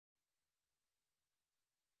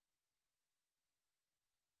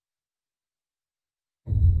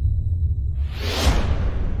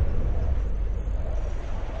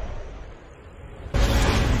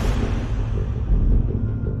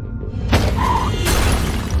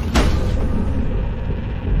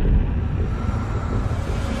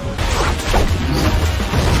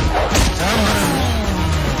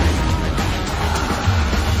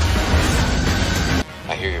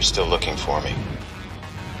for me.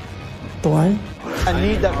 Thorne? I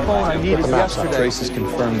need that phone. I need it yesterday. Trace is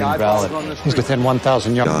confirmed invalid. He's within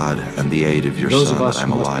 1,000 yards. God and the aid of your Those son of us that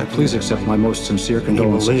I'm alive. please accept my most sincere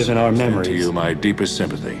condolences. He will live in our memories. To you, my deepest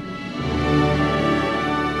sympathy.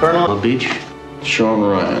 Colonel on the beach. Sean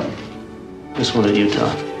Ryan. This one in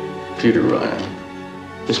Utah. Peter Ryan.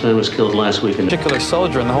 This man was killed last week in Particular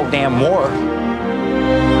soldier in the whole damn war.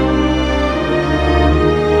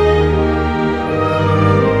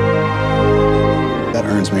 That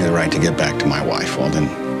earns me the right to get back to my wife. Well, then,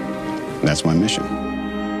 that's my mission.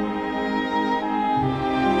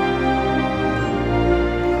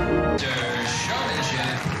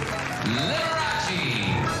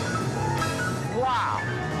 Wow.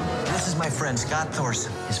 This is my friend Scott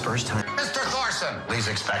Thorson. His first time. Mr. Thorson, Lee's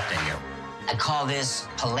expecting you. I call this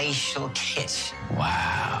palatial kitsch.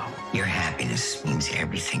 Wow. Your happiness means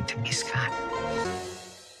everything to me, Scott.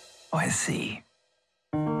 Oh, I see.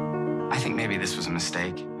 I think maybe this was a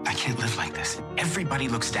mistake. I can't live like this. Everybody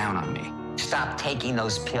looks down on me. Stop taking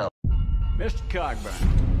those pills. Mr. Cogburn,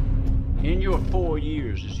 in your 4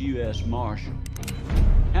 years as U.S. Marshal,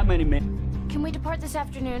 how many men? Can we depart this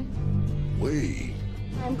afternoon? We.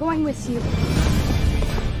 I'm going with you.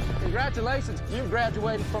 Congratulations. You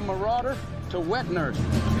graduated from marauder to wet nurse.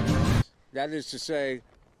 That is to say,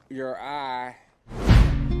 your eye.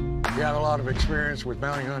 You have a lot of experience with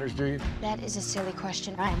bounty hunters, do you? That is a silly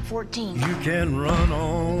question. I am 14. You can run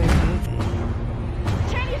on.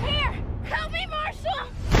 Jenny's here! Help me, Marshal!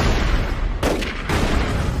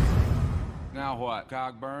 Now what,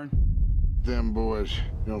 Cogburn? Them boys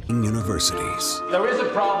don't. Universities. There is a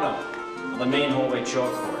problem on the main hallway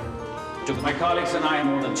chalkboard. It took my colleagues and I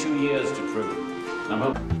more than 2 years to prove it. I'm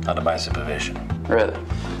hoping. Under my supervision. Really?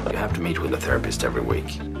 You have to meet with a therapist every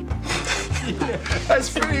week. That's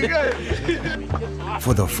pretty good.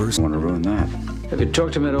 For the first I want to ruin that. Have you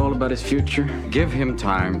talked to him at all about his future? Give him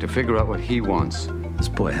time to figure out what he wants. This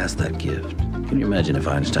boy has that gift. Can you imagine if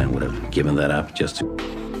Einstein would have given that up just to...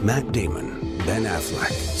 Matt Damon, Ben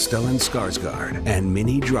Affleck, Stellan Skarsgård, and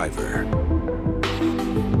Minnie Driver.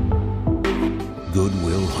 Good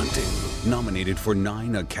Will Hunting, nominated for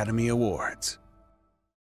 9 Academy Awards.